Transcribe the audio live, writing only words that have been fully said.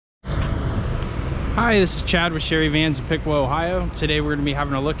Hi, this is Chad with Sherrod Vans in Piqua, Ohio. Today we're going to be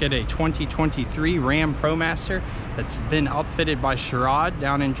having a look at a 2023 Ram ProMaster that's been outfitted by Sherrod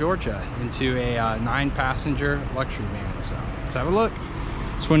down in Georgia into a 9-passenger luxury van. So let's have a look.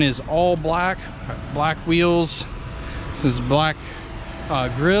 This one is all black, black wheels. This is black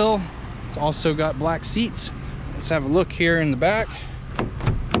grill. It's also got black seats. Let's have a look here in the back.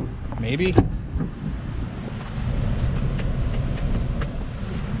 Maybe.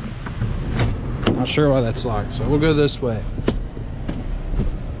 Not sure why that's locked, so we'll go this way.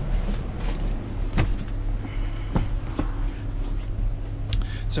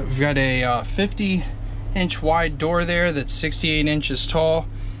 So we've got a 50-inch wide door there that's 68 inches tall.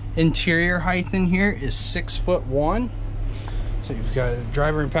 Interior height in here is 6'1". So you've got a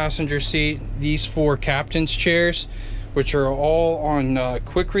driver and passenger seat, these 4 captain's chairs, which are all on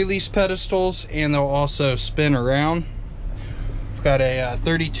quick release pedestals, and they'll also spin around. Got a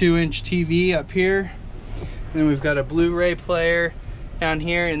 32-inch TV up here, and then we've got a Blu-ray player down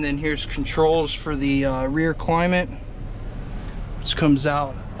here, and then here's controls for the rear climate, which comes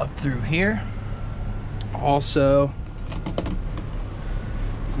out up through here. Also,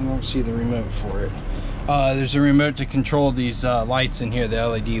 I don't see the remote for it. There's a remote to control these lights in here, the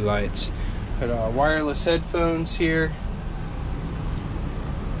LED lights. Got wireless headphones here.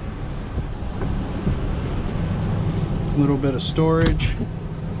 Little bit of storage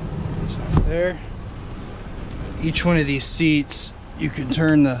inside there. Each one of these seats you can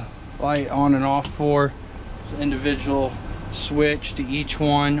turn the light on and off for. Individual switch to each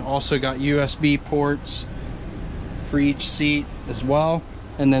one. Also got USB ports for each seat as well.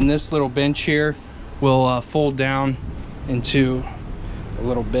 And then this little bench here will fold down into a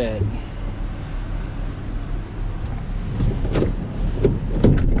little bed.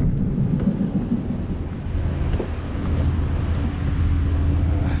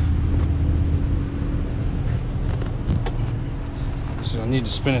 So you'll need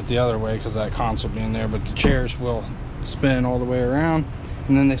to spin it the other way because that console will be in there, but the chairs will spin all the way around,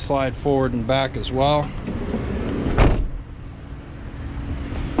 and then they slide forward and back as well.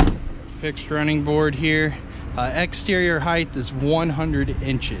 Fixed running board here. Exterior height is 100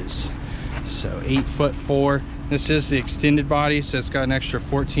 inches, so 8'4". This is the extended body, so it's got an extra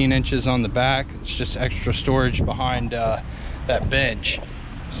 14 inches on the back. It's just extra storage behind that bench.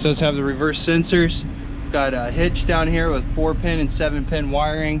 This does have the reverse sensors. Got a hitch down here with 4-pin and 7-pin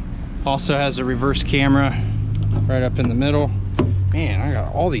wiring. Also has a reverse camera right up in the middle. Man, I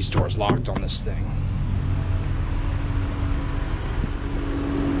got all these doors locked on this thing.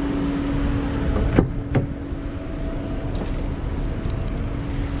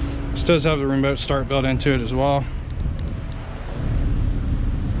 This does have the remote start built into it as well.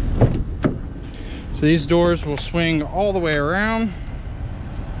 So these doors will swing all the way around.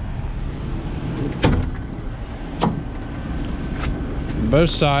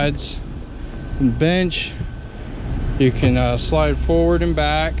 Both sides. And bench, you can slide forward and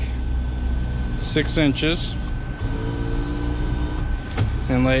back 6 inches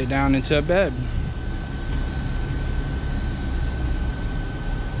and lay it down into a bed.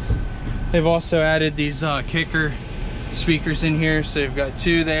 They've also added these kicker speakers in here, so you've got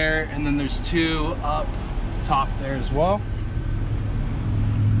 2 there, and then there's 2 up top there as well.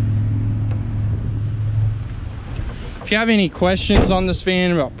 If you have any questions on this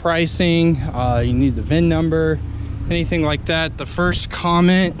van about pricing, you need the VIN number, anything like that, the first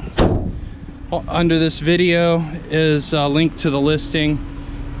comment under this video is a link to the listing.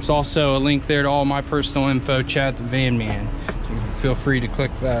 There's also a link there to all my personal info, Chad the Van Man. So feel free to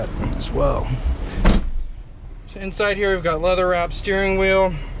click that as well. So inside here we've got leather wrap steering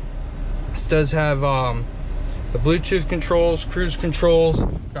wheel. This does have the Bluetooth controls, cruise controls,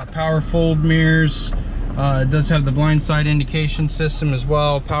 got power fold mirrors. It does have the blind side indication system as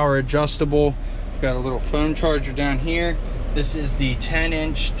well, power adjustable. We've got a little phone charger down here. This is the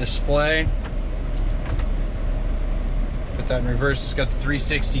 10-inch display. Put that in reverse. It's got the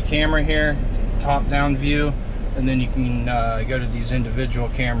 360 camera here, top down view, and then you can go to these individual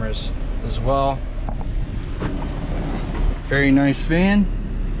cameras as well. Very nice van.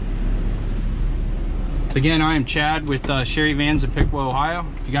 So again, I am Chad with Sherrod Vans in Piqua, Ohio.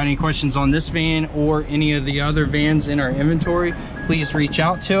 If you got any questions on this van or any of the other vans in our inventory, please reach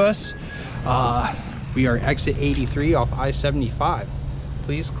out to us. We are exit 83 off I-75.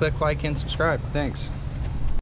 Please click like and subscribe. Thanks.